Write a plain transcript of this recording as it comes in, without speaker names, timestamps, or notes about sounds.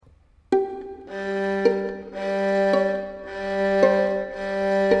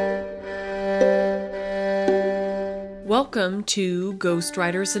Welcome to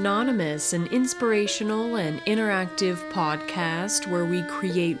Ghostwriters Anonymous, an inspirational and interactive podcast where we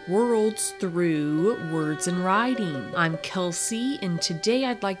create worlds through words and writing. I'm Kelsey, and today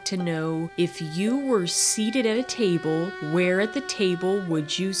I'd like to know, if you were seated at a table, where at the table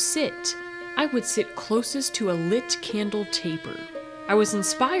would you sit? I would sit closest to a lit candle taper. I was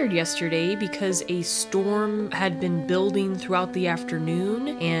inspired yesterday because a storm had been building throughout the afternoon,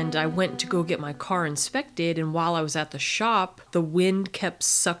 and I went to go get my car inspected, and while I was at the shop, the wind kept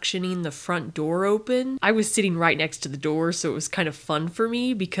suctioning the front door open. I was sitting right next to the door, so it was kind of fun for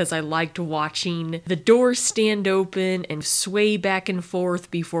me because I liked watching the door stand open and sway back and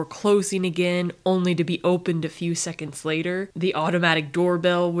forth before closing again, only to be opened a few seconds later. The automatic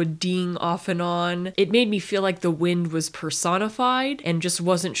doorbell would ding off and on. It made me feel like the wind was personified and just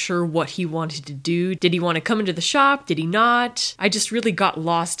wasn't sure what he wanted to do. Did he want to come into the shop? Did he not? I just really got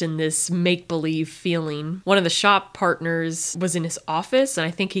lost in this make-believe feeling. One of the shop partners was in his office, and I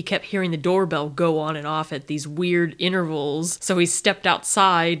think he kept hearing the doorbell go on and off at these weird intervals. So he stepped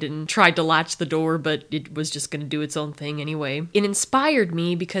outside and tried to latch the door, but it was just going to do its own thing anyway. It inspired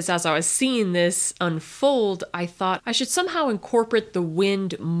me because as I was seeing this unfold, I thought I should somehow incorporate the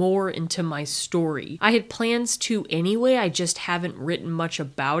wind more into my story. I had plans to anyway, I just haven't written much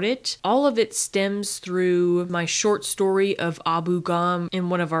about it. All of it stems through my short story of Abu Gham in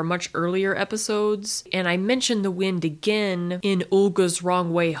one of our much earlier episodes, and I mentioned the wind again in Olga's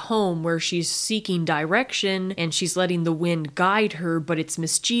Wrong Way Home, where she's seeking direction and she's letting the wind guide her, but it's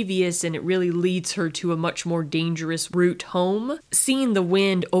mischievous and it really leads her to a much more dangerous route home. Seeing the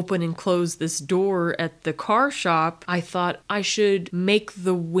wind open and close this door at the car shop, I thought I should make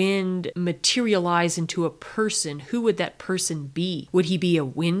the wind materialize into a person. Who would that person be? Would he be a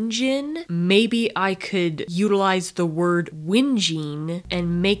Windjin? Maybe I could utilize the word whinging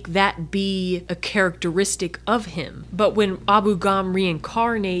and make that be a characteristic of him. But when Abu Gham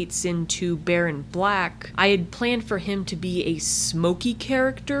reincarnates into Baron Black, I had planned for him to be a smoky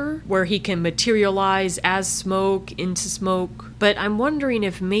character, where he can materialize as smoke into smoke. But I'm wondering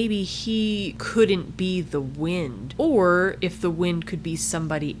if maybe he couldn't be the wind, or if the wind could be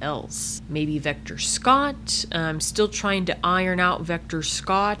somebody else. Maybe Vector Scott. I'm still trying to iron out Vector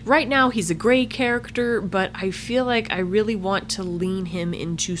Scott. Right now he's a gray character, but I feel like I really want to lean him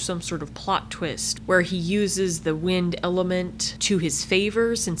into some sort of plot twist where he uses the wind element to his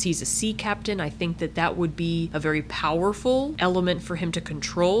favor. Since he's a sea captain, I think that that would be a very powerful element for him to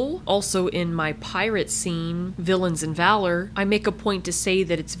control. Also in my pirate scene, Villains and Valor, I make a point to say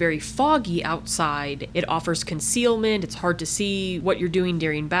that it's very foggy outside. It offers concealment, it's hard to see what you're doing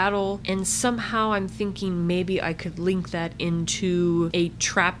during battle, and somehow I'm thinking maybe I could link that into a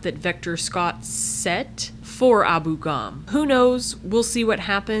trap that Vector Scott set for Abu Gham. Who knows? We'll see what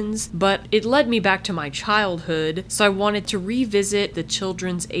happens, but it led me back to my childhood, so I wanted to revisit the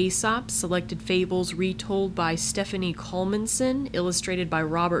children's Aesop Selected Fables retold by Stephanie Colmanson, illustrated by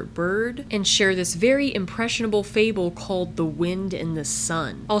Robert Bird, and share this very impressionable fable called The Wind and the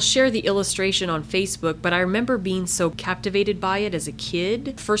Sun. I'll share the illustration on Facebook, but I remember being so captivated by it as a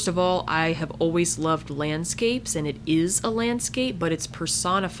kid. First of all, I have always loved landscapes, and it is a landscape, but it's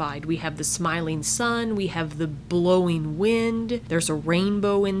personified. We have the smiling sun, we have the blowing wind, there's a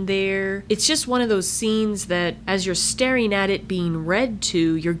rainbow in there. It's just one of those scenes that as you're staring at it being read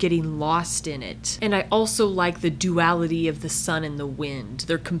to, you're getting lost in it. And I also like the duality of the sun and the wind.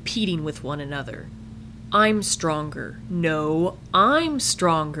 They're competing with one another. I'm stronger. No, I'm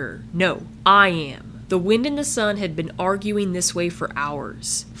stronger. No, I am. The wind and the sun had been arguing this way for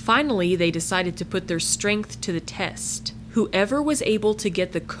hours. Finally, they decided to put their strength to the test. Whoever was able to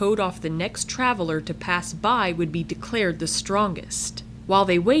get the coat off the next traveler to pass by would be declared the strongest. While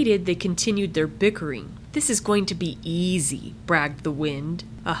they waited, they continued their bickering. "This is going to be easy," bragged the wind.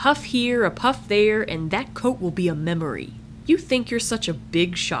 "A huff here, a puff there, and that coat will be a memory." "You think you're such a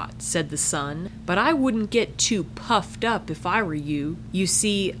big shot," said the sun, "but I wouldn't get too puffed up if I were you. You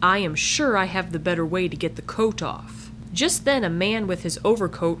see, I am sure I have the better way to get the coat off." Just then a man with his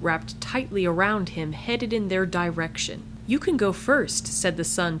overcoat wrapped tightly around him headed in their direction. "You can go first," said the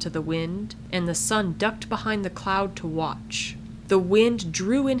sun to the wind, and the sun ducked behind the cloud to watch. The wind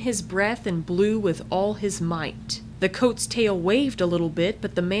drew in his breath and blew with all his might. The coat's tail waved a little bit,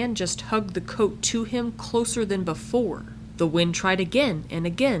 but the man just hugged the coat to him closer than before. The wind tried again and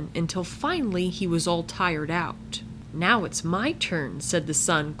again until finally he was all tired out. "Now it's my turn," said the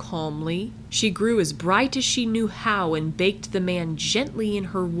sun calmly. She grew as bright as she knew how and baked the man gently in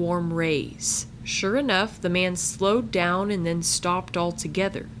her warm rays. Sure enough, the man slowed down and then stopped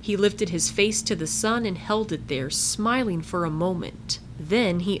altogether. He lifted his face to the sun and held it there, smiling for a moment.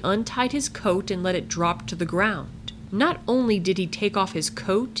 Then he untied his coat and let it drop to the ground. Not only did he take off his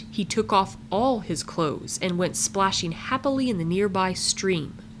coat, he took off all his clothes and went splashing happily in the nearby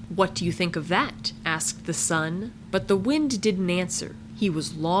stream. "What do you think of that?" asked the sun. But the wind didn't answer. He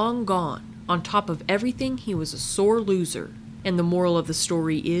was long gone. On top of everything, he was a sore loser. And the moral of the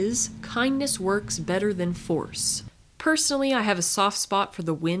story is, kindness works better than force. Personally, I have a soft spot for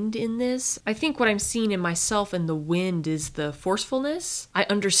the wind in this. I think what I'm seeing in myself and the wind is the forcefulness. I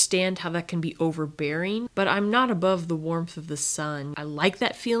understand how that can be overbearing, but I'm not above the warmth of the sun. I like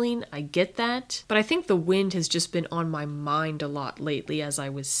that feeling, I get that, but I think the wind has just been on my mind a lot lately, as I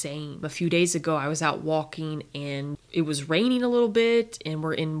was saying. A few days ago, I was out walking and it was raining a little bit, and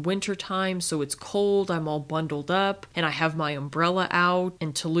we're in winter time, so it's cold. I'm all bundled up, and I have my umbrella out,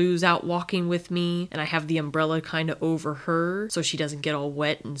 and Toulou's out walking with me, and I have the umbrella kind of over her so she doesn't get all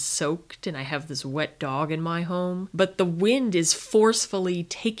wet and soaked, and I have this wet dog in my home. But the wind is forcefully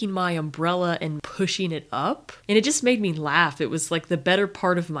taking my umbrella and pushing it up, and it just made me laugh. It was like the better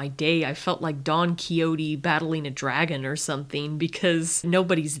part of my day. I felt like Don Quixote battling a dragon or something because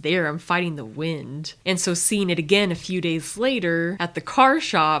nobody's there. I'm fighting the wind. And so seeing it again a few days later at the car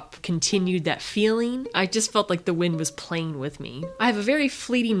shop continued that feeling. I just felt like the wind was playing with me. I have a very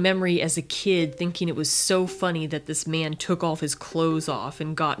fleeting memory as a kid thinking it was so funny that this man took all his clothes off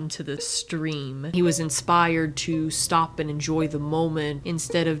and got into the stream. He was inspired to stop and enjoy the moment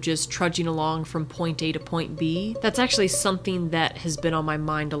instead of just trudging along from point A to point B. That's actually something that has been on my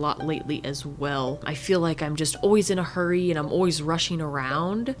mind a lot lately as well. I feel like I'm just always in a hurry and I'm always rushing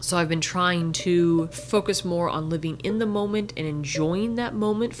around. So I've been trying to focus more on living in the moment and enjoying that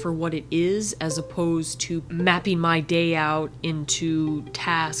moment for what it is, as opposed to mapping my day out into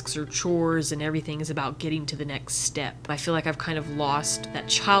tasks or chores and everything is about getting to the next step. I feel like I've kind of lost that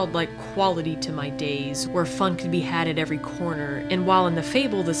childlike quality to my days where fun could be had at every corner. And while in the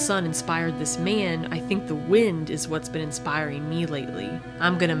fable the sun inspired this man, I think the wind is what's been inspiring me lately.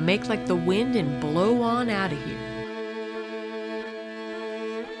 I'm gonna make like the wind and blow on out of here.